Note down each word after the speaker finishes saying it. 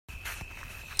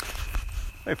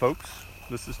Hey folks,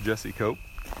 this is Jesse Cope,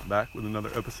 back with another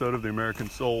episode of the American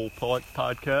Soul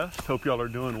Podcast. Hope y'all are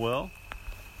doing well,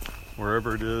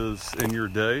 wherever it is in your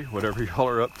day, whatever y'all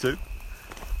are up to.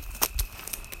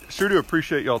 Sure do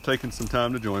appreciate y'all taking some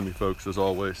time to join me, folks, as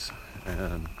always.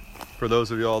 And for those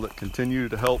of y'all that continue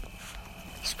to help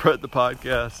spread the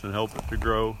podcast and help it to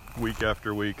grow week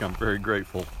after week, I'm very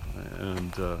grateful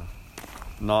and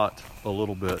not a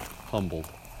little bit humbled.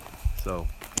 So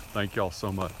thank y'all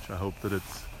so much. I hope that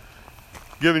it's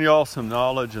giving y'all some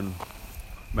knowledge and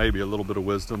maybe a little bit of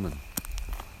wisdom, and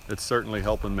it's certainly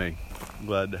helping me. I'm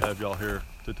glad to have y'all here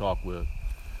to talk with.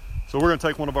 So we're going to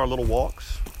take one of our little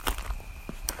walks.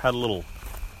 Had a little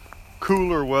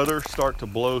cooler weather start to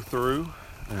blow through,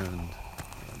 and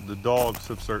the dogs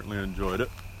have certainly enjoyed it.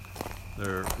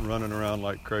 They're running around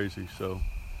like crazy, so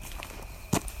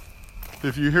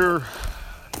if you hear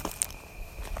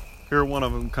one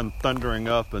of them come thundering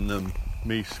up and then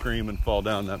me scream and fall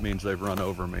down, that means they've run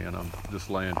over me and I'm just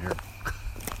laying here.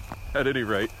 At any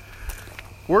rate,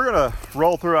 we're going to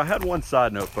roll through. I had one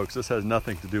side note, folks. This has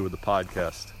nothing to do with the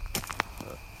podcast.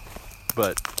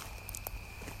 But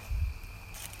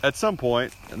at some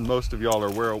point, and most of y'all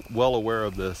are well aware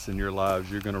of this in your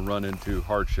lives, you're going to run into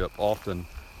hardship often.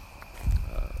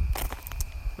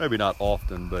 Maybe not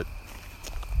often, but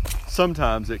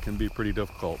sometimes it can be pretty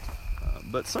difficult.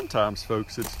 But sometimes,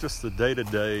 folks, it's just the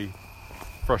day-to-day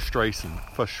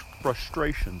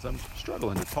frustrations. I'm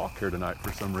struggling to talk here tonight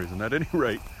for some reason. At any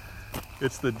rate,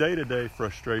 it's the day-to-day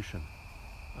frustration.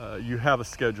 You have a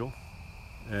schedule,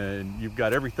 and you've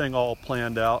got everything all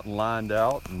planned out and lined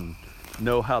out, and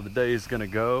know how the day is going to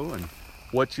go and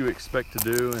what you expect to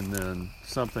do, and then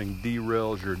something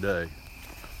derails your day.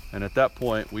 And at that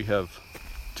point, we have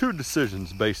two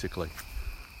decisions, basically.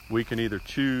 We can either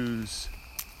choose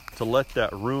to let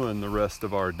that ruin the rest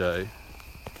of our day,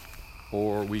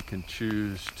 or we can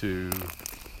choose to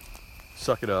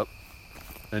suck it up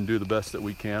and do the best that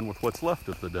we can with what's left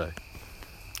of the day.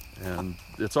 And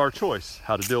it's our choice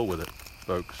how to deal with it,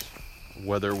 folks.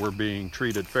 Whether we're being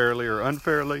treated fairly or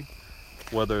unfairly,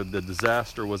 whether the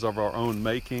disaster was of our own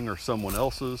making or someone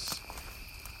else's,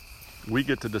 we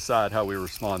get to decide how we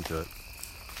respond to it.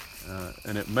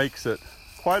 And it makes it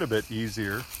quite a bit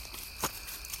easier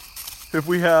if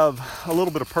we have a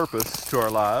little bit of purpose to our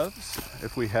lives,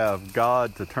 if we have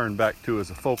God to turn back to as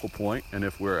a focal point, and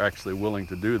if we're actually willing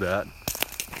to do that.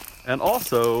 And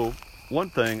also, one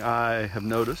thing I have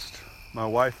noticed, my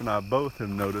wife and I both have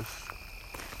noticed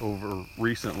over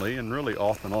recently, and really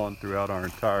off and on throughout our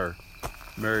entire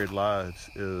married lives,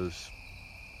 is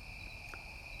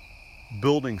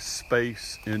building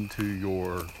space into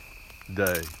your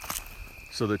day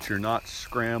so that you're not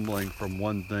scrambling from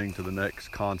one thing to the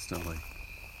next constantly.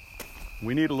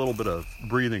 We need a little bit of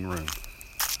breathing room.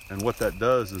 And what that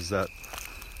does is that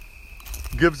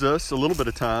gives us a little bit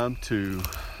of time to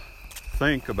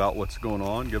think about what's going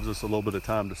on, gives us a little bit of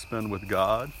time to spend with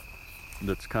God.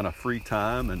 That's kind of free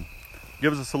time, and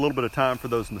gives us a little bit of time for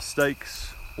those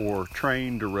mistakes or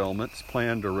planned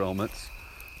derailments,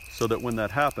 so that when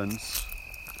that happens,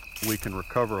 we can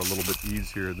recover a little bit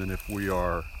easier than if we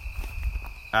are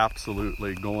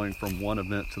absolutely going from one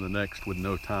event to the next with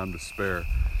no time to spare.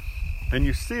 And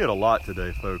you see it a lot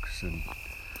today, folks, in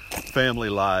family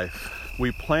life.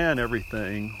 We plan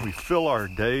everything, we fill our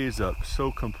days up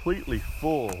so completely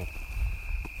full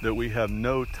that we have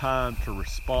no time to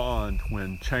respond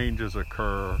when changes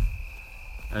occur.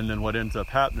 And then what ends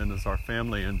up happening is our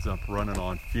family ends up running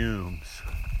on fumes,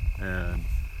 and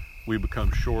we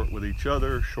become short with each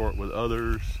other, short with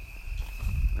others,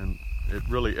 and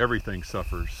everything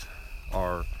suffers.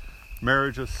 Our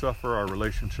marriages suffer, our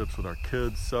relationships with our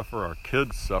kids suffer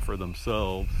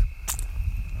themselves,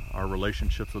 our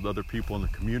relationships with other people in the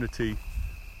community,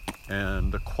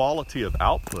 and the quality of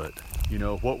output,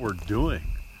 what we're doing,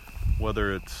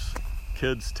 whether it's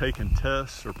kids taking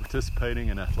tests or participating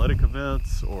in athletic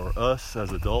events, or us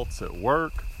as adults at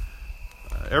work,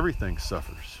 everything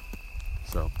suffers.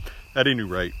 So, at any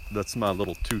rate, that's my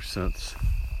little 2 cents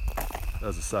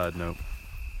as a side note.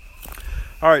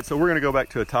 All right, so we're going to go back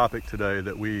to a topic today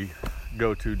that we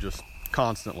go to just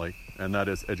constantly, and that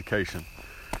is education.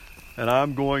 And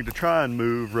I'm going to try and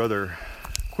move rather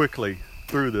quickly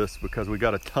through this because we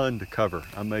got a ton to cover.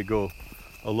 I may go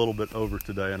a little bit over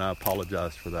today, and I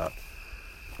apologize for that.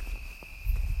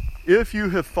 If you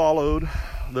have followed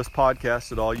this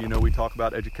podcast at all, we talk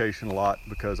about education a lot,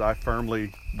 because I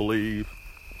firmly believe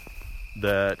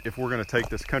that if we're going to take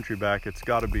this country back, it's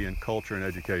got to be in culture and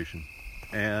education.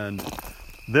 And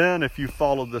then if you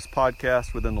followed this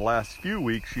podcast within the last few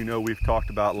weeks, we've talked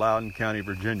about Loudoun County,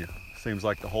 Virginia. Seems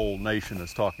like the whole nation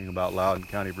is talking about Loudoun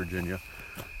County, Virginia.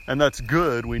 And that's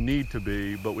good, we need to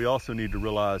be, but we also need to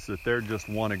realize that they're just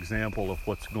one example of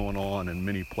what's going on in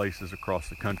many places across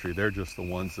the country. They're just the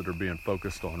ones that are being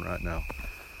focused on right now.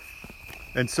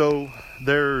 And so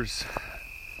there's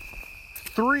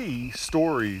 3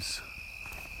 stories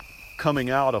coming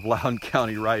out of Loudoun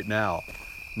County right now,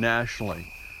 nationally.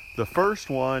 The first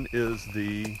one is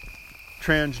the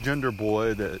transgender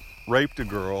boy that raped a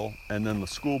girl, and then the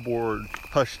school board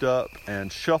hushed up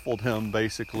and shuffled him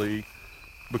basically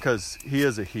because he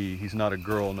is a he. He's not a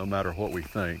girl, no matter what we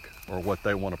think or what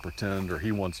they want to pretend or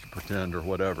he wants to pretend or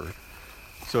whatever.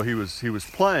 So he was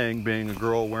playing being a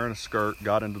girl wearing a skirt,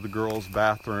 got into the girls'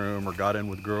 bathroom or got in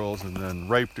with girls and then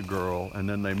raped a girl, and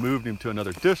then they moved him to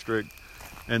another district,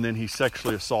 and then he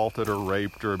sexually assaulted or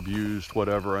raped or abused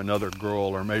whatever, another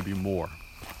girl or maybe more.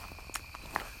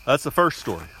 That's the first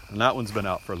story, and that one's been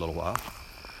out for a little while.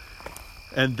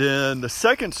 And then the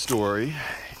second story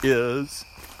is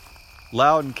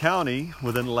Loudoun County.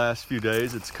 Within the last few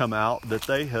days, it's come out that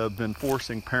they have been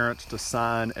forcing parents to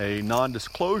sign a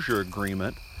non-disclosure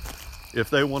agreement if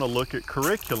they want to look at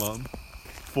curriculum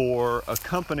for a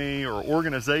company or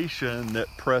organization that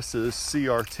presses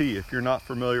CRT. If you're not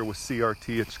familiar with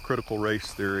CRT, it's critical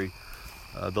race theory.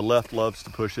 The left loves to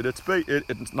push it.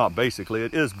 It's not basically,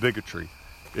 it is bigotry.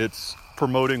 It's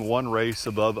promoting one race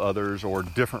above others or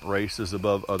different races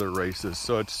above other races.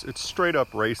 So it's straight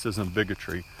up racism,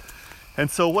 bigotry. And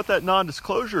so what that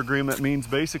non-disclosure agreement means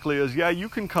basically is, yeah, you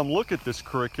can come look at this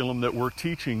curriculum that we're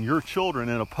teaching your children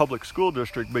in a public school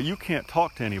district, but you can't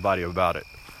talk to anybody about it.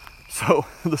 So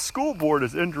the school board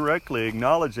is indirectly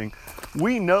acknowledging,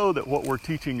 we know that what we're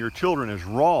teaching your children is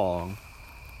wrong,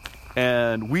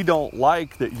 and we don't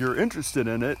like that you're interested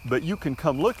in it, but you can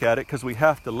come look at it because we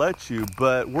have to let you,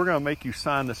 but we're going to make you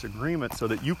sign this agreement so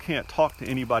that you can't talk to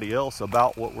anybody else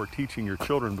about what we're teaching your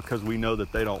children because we know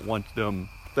that they don't want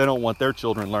their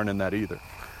children learning that either,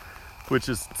 which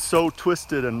is so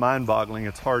twisted and mind-boggling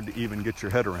it's hard to even get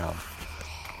your head around.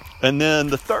 And then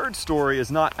the third story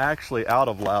is not actually out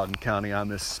of Loudoun County, I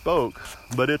misspoke,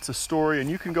 but it's a story, and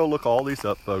you can go look all these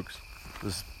up, folks.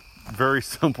 It's very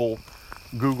simple.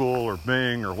 Google or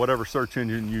Bing or whatever search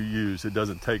engine you use, it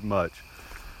doesn't take much.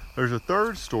 There's a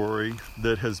third story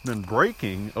that has been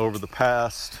breaking over the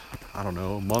past,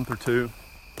 month or two,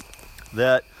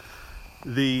 that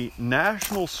the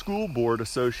National School Board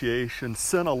Association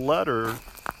sent a letter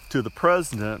to the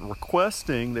president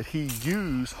requesting that he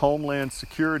use Homeland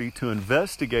Security to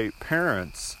investigate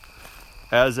parents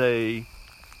as a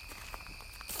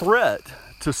threat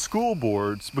to school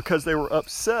boards because they were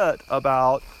upset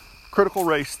about critical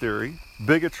race theory,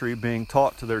 bigotry being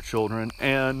taught to their children,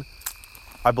 and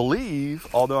I believe,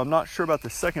 although I'm not sure about the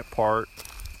second part,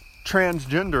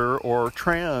 transgender or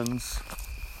trans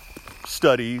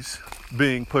studies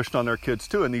being pushed on their kids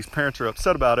too. And these parents are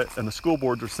upset about it, and the school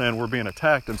boards are saying we're being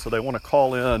attacked, and so they want to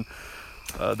call in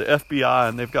the FBI,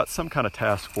 and they've got some kind of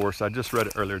task force. I just read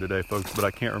it earlier today, folks, but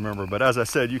I can't remember. But as I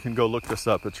said, you can go look this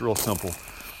up. It's real simple.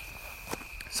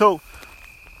 So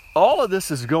all of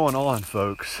this is going on,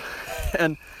 folks,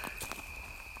 and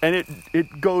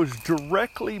it goes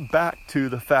directly back to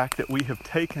the fact that we have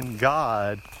taken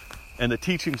God and the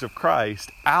teachings of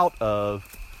Christ out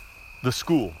of the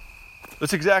school.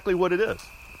 That's exactly what it is.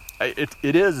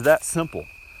 It is that simple.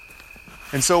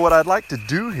 And so what I'd like to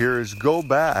do here is go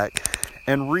back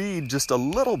and read just a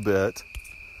little bit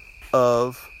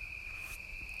of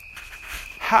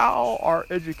how our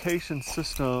education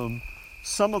system,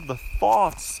 some of the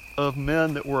thoughts of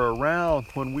men that were around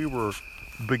when we were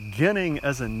beginning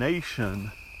as a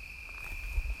nation,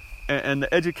 and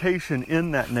the education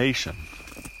in that nation.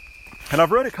 And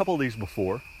I've read a couple of these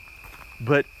before,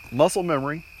 but muscle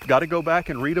memory, got to go back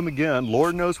and read them again.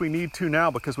 Lord knows we need to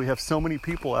now because we have so many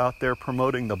people out there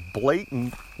promoting the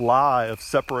blatant lie of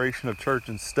separation of church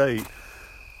and state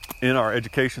in our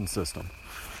education system.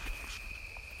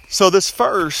 So this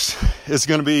first is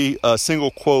going to be a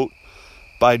single quote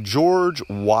by George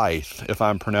Wythe, if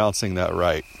I'm pronouncing that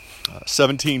right,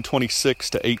 1726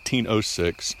 to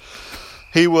 1806.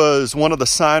 He was one of the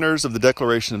signers of the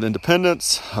Declaration of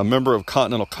Independence, a member of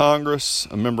Continental Congress,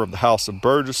 a member of the House of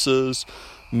Burgesses,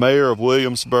 mayor of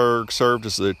Williamsburg, served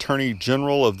as the Attorney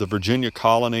General of the Virginia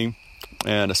colony,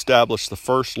 and established the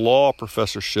first law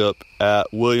professorship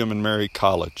at William and Mary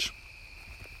College.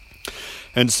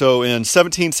 And so in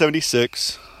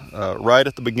 1776, right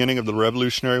at the beginning of the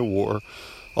Revolutionary War,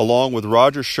 along with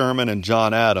Roger Sherman and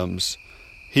John Adams,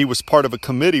 he was part of a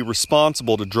committee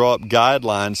responsible to draw up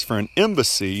guidelines for an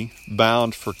embassy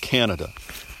bound for Canada.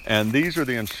 And these are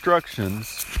the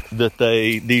instructions that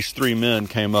these three men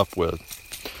came up with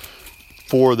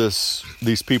for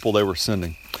these people they were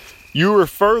sending. You are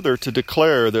further to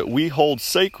declare that we hold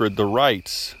sacred the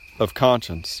rights of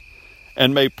conscience,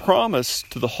 and may promise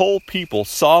to the whole people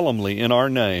solemnly in our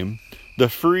name the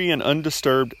free and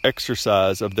undisturbed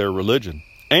exercise of their religion,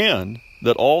 and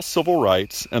that all civil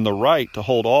rights and the right to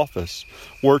hold office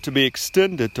were to be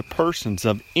extended to persons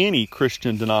of any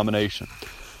Christian denomination.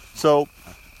 So,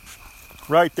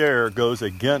 right there goes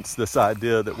against this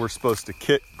idea that we're supposed to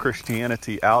kick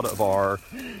Christianity out of our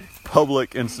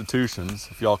public institutions.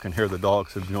 If y'all can hear the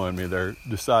dogs have joined me, they're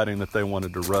deciding that they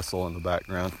wanted to wrestle in the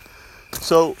background.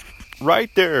 So right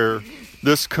there,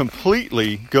 this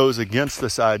completely goes against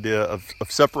this idea of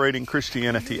separating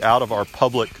Christianity out of our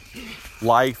public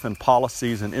life and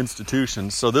policies and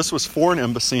institutions. So this was for an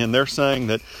embassy, and they're saying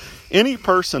that any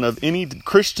person of any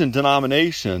Christian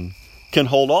denomination can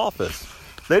hold office.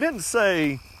 They didn't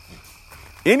say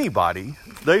anybody.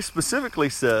 They specifically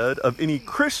said of any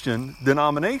Christian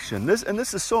denomination. This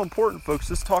is so important, folks.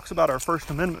 This talks about our First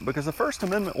Amendment, because the First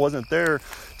Amendment wasn't there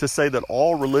to say that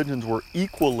all religions were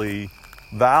equally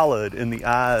valid in the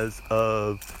eyes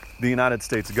of the United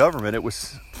States government. It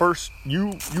was first,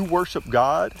 you worship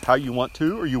God how you want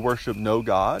to, or you worship no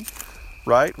God,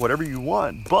 right? Whatever you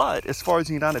want. But as far as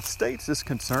the United States is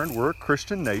concerned, we're a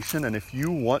Christian nation, and if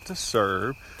you want to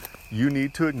serve, you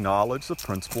need to acknowledge the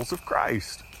principles of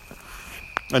Christ.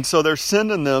 And so they're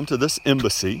sending them to this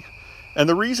embassy. And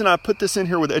the reason I put this in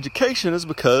here with education is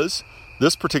because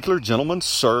this particular gentleman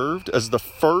served as the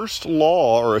first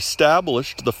law, or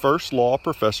established the first law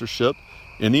professorship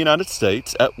in the United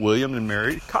States at William and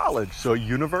Mary College, so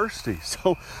university.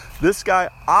 So this guy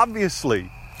obviously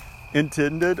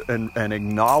intended and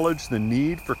acknowledged the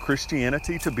need for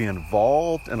Christianity to be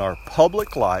involved in our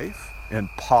public life, in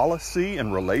policy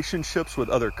and relationships with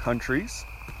other countries,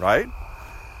 right?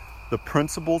 The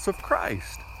principles of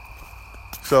Christ.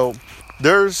 So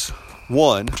there's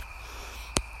one.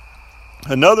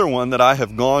 Another one that I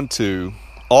have gone to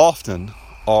often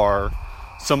are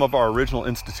some of our original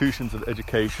institutions of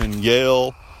education: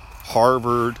 Yale,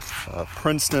 Harvard,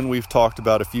 Princeton we've talked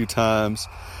about a few times.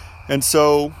 And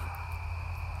so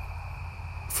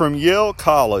from Yale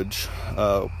College,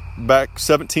 back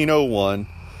 1701,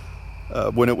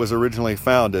 when it was originally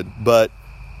founded, but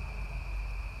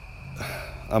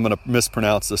I'm going to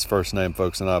mispronounce this first name,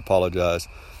 folks, and I apologize.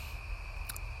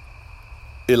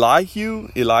 Elihu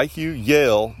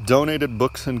Yale donated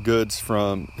books and goods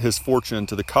from his fortune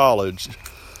to the college,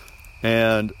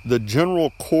 and the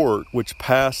General Court, which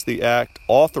passed the act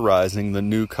authorizing the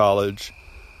new college,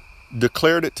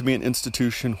 declared it to be an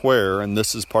institution where, and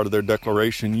this is part of their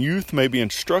declaration, youth may be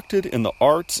instructed in the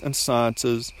arts and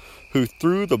sciences, who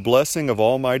through the blessing of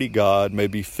Almighty God may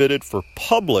be fitted for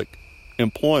public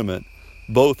employment,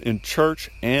 both in church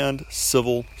and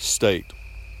civil state.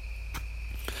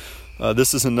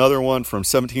 This is another one from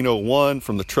 1701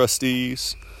 from the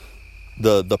trustees.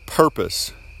 The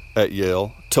purpose at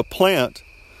Yale: to plant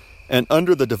and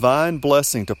under the divine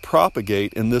blessing to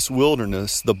propagate in this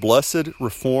wilderness the blessed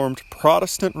Reformed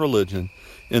Protestant religion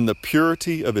in the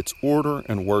purity of its order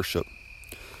and worship.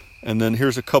 And then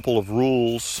here's a couple of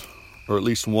rules, or at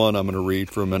least one I'm going to read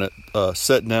for a minute,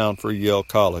 set down for Yale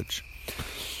College.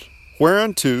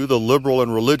 Whereunto the liberal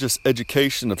and religious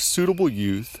education of suitable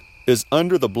youth is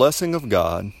under the blessing of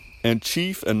God, and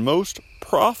chief and most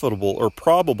profitable or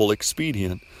probable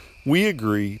expedient, we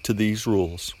agree to these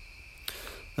rules.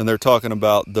 And they're talking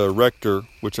about the rector,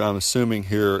 which I'm assuming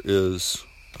here is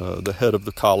the head of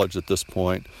the college at this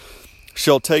point,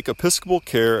 shall take episcopal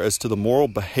care as to the moral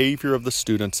behavior of the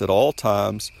students at all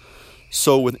times,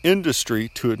 so with industry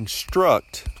to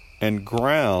instruct and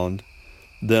ground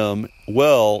them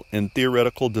well in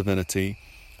theoretical divinity,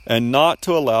 and not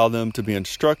to allow them to be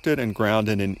instructed and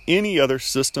grounded in any other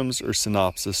systems or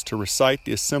synopsis, to recite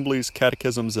the assemblies,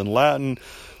 catechisms in Latin,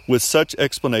 with such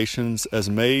explanations as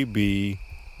may be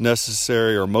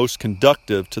necessary or most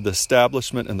conductive to the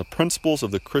establishment and the principles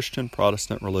of the Christian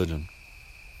Protestant religion.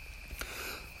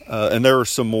 And there are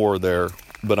some more there,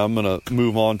 but I'm going to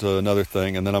move on to another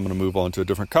thing, and then I'm going to move on to a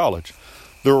different college.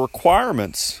 The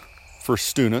requirements for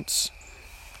students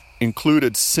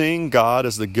included seeing God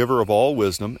as the giver of all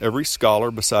wisdom, every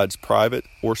scholar, besides private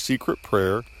or secret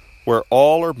prayer, where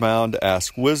all are bound to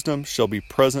ask wisdom, shall be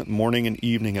present morning and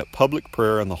evening at public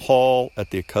prayer in the hall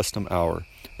at the accustomed hour.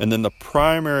 And then the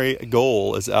primary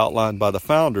goal, as outlined by the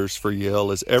founders for Yale,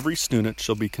 is every student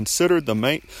shall be considered the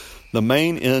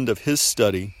main end of his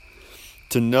study,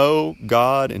 to know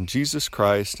God and Jesus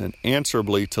Christ, and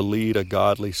answerably to lead a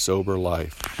godly, sober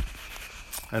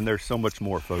life. And there's so much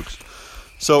more, folks.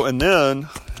 So, and then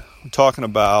I'm talking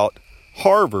about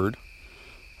Harvard,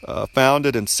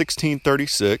 founded in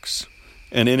 1636.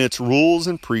 And in its rules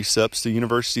and precepts, the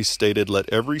university stated, "Let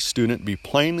every student be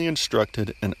plainly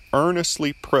instructed and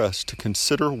earnestly pressed to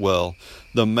consider well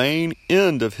the main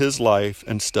end of his life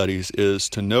and studies is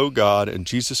to know God and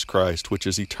Jesus Christ, which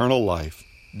is eternal life."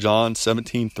 John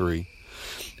 17:3.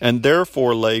 "And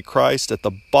therefore lay Christ at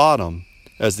the bottom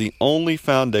as the only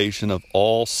foundation of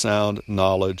all sound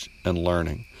knowledge and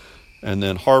learning." And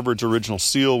then Harvard's original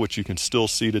seal, which you can still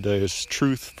see today, is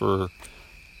truth for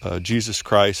Jesus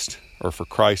Christ, or for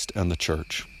Christ and the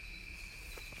church.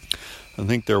 I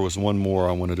think there was one more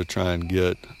I wanted to try and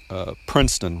get.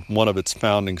 Princeton, one of its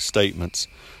founding statements,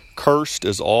 "Cursed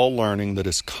is all learning that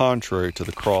is contrary to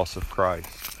the cross of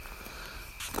Christ,"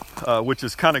 which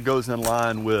is kind of goes in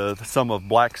line with some of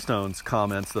Blackstone's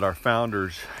comments that our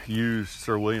founders used.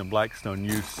 Sir William Blackstone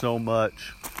used so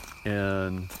much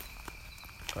in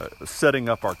setting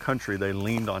up our country. They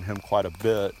leaned on him quite a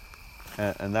bit.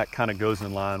 And that kind of goes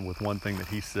in line with one thing that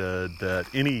he said, that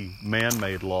any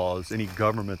man-made laws, any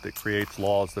government that creates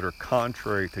laws that are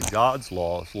contrary to God's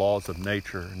laws, laws of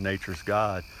nature, nature's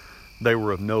God, they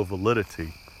were of no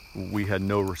validity. We had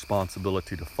no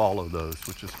responsibility to follow those,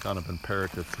 which is kind of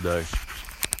imperative today.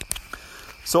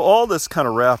 So all this kind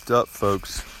of wrapped up,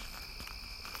 folks,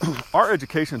 our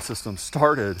education system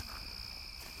started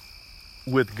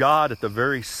with God at the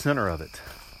very center of it.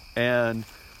 And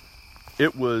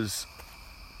it was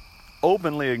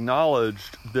openly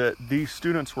acknowledged that these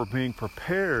students were being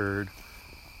prepared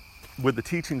with the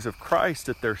teachings of Christ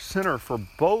at their center for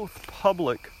both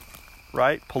public,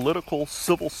 right, political,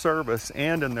 civil service,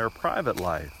 and in their private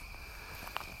life.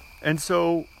 And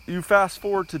so you fast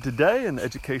forward to today in the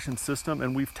education system,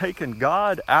 and we've taken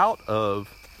God out of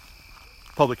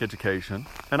public education.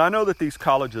 And I know that these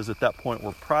colleges at that point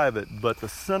were private, but the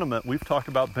sentiment, we've talked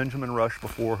about Benjamin Rush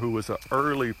before, who was an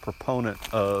early proponent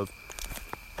of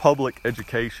public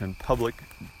education, public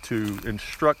to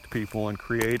instruct people and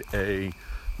create a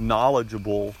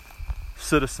knowledgeable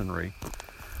citizenry,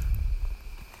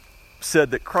 said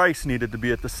that Christ needed to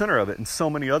be at the center of it, and so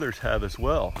many others have as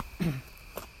well.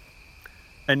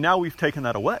 And now we've taken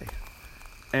that away,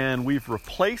 and we've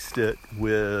replaced it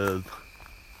with,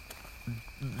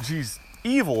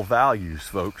 evil values,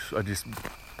 folks. Just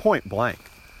point blank.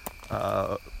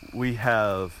 We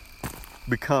have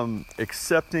become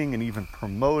accepting and even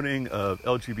promoting of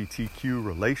LGBTQ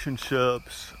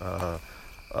relationships.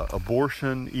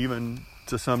 Abortion, even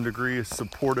to some degree, is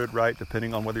supported, right,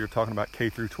 depending on whether you're talking about K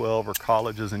through 12 or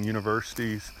colleges and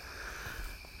universities.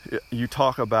 You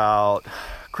talk about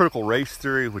critical race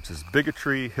theory, which is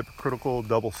bigotry, hypocritical,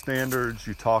 double standards.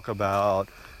 You talk about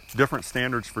different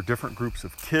standards for different groups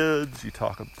of kids. You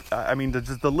talk, I mean,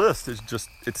 the list is just,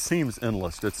 it seems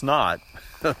endless. It's not,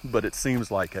 but it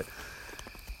seems like it.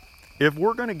 If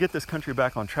we're going to get this country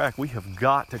back on track, we have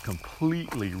got to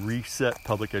completely reset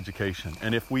public education.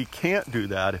 And if we can't do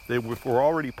that, if we're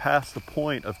already past the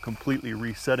point of completely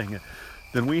resetting it,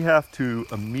 then we have to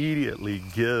immediately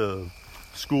give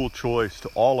school choice to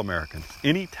all Americans,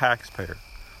 any taxpayer.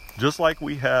 Just like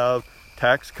we have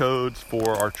tax codes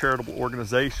for our charitable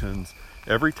organizations,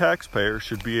 every taxpayer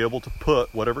should be able to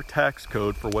put whatever tax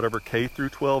code for whatever K through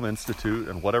 12 institute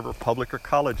and whatever public or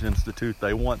college institute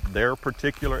they want their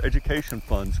particular education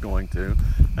funds going to,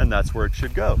 and that's where it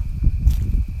should go.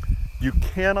 You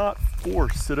cannot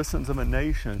force citizens of a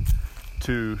nation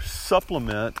to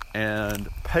supplement and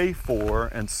pay for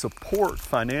and support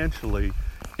financially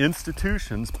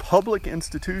institutions, public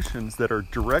institutions that are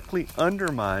directly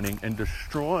undermining and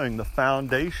destroying the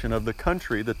foundation of the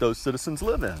country that those citizens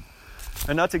live in.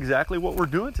 And that's exactly what we're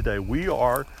doing today. We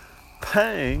are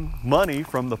paying money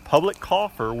from the public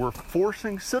coffer. We're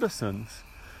forcing citizens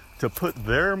to put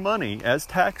their money as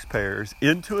taxpayers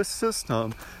into a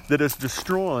system that is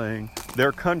destroying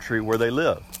their country where they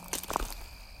live.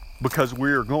 Because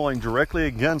we are going directly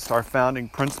against our founding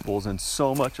principles in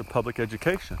so much of public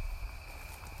education.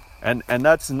 And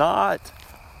that's not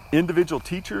individual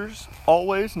teachers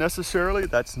always necessarily.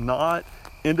 That's not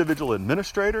individual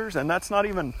administrators, and that's not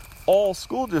even all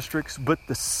school districts, but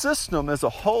the system as a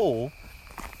whole.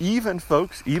 Even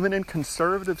folks, even in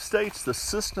conservative states, the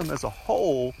system as a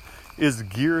whole is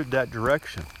geared that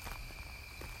direction.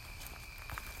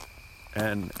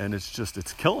 And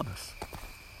it's killing us.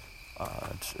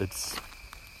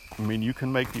 I mean, you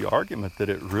can make the argument that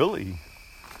it really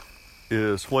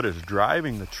is what is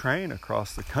driving the train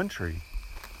across the country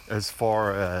as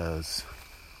far as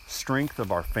strength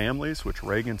of our families, which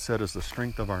Reagan said is the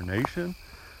strength of our nation.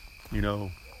 You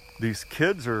know, these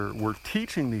kids we're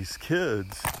teaching these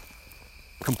kids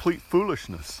complete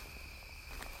foolishness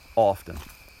often.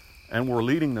 And we're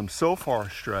leading them so far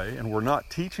astray, and we're not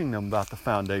teaching them about the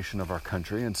foundation of our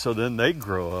country. And so then they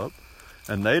grow up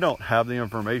and they don't have the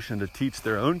information to teach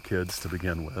their own kids to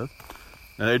begin with.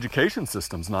 And the education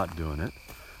system's not doing it.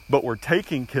 But we're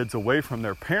taking kids away from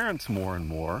their parents more and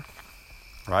more,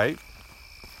 right?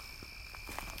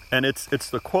 And it's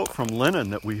the quote from Lenin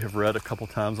that we have read a couple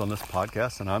times on this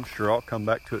podcast, and I'm sure I'll come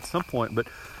back to it at some point. But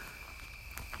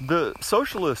the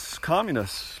socialists,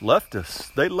 communists,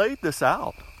 leftists, they laid this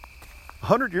out.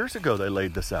 100 years ago, they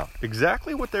laid this out.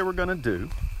 Exactly what they were going to do,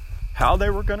 how they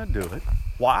were going to do it,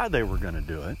 why they were going to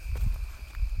do it.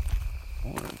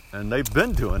 And they've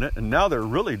been doing it, and now they're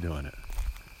really doing it.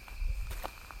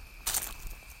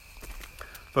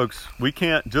 Folks, we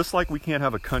can't, just like we can't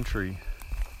have a country,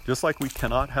 just like we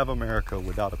cannot have America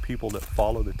without a people that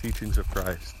follow the teachings of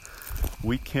Christ,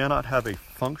 we cannot have a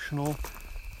functional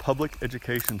public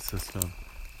education system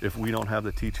if we don't have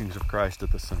the teachings of Christ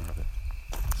at the center of it.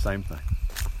 Same thing.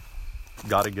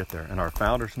 Got to get there. And our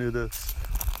founders knew this.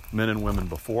 Men and women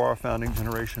before our founding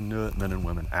generation knew it. Men and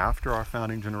women after our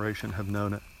founding generation have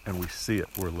known it. And we see it.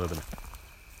 We're living it.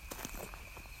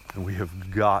 And we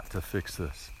have got to fix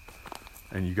this.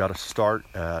 And you got to start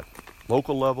at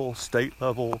local level, state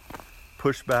level,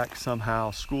 push back somehow,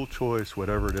 school choice,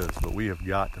 whatever it is. But we have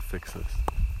got to fix this.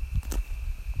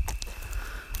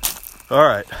 All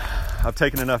right. I've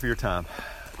taken enough of your time.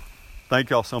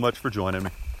 Thank y'all so much for joining me.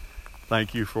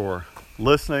 Thank you for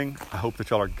listening. I hope that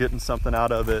y'all are getting something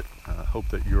out of it. I hope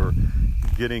that you're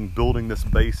building this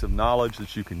base of knowledge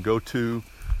that you can go to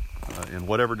in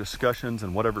whatever discussions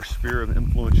and whatever sphere of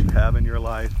influence you have in your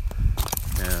life.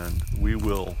 And we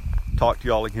will talk to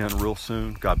y'all again real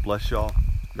soon. God bless y'all.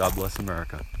 God bless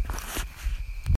America.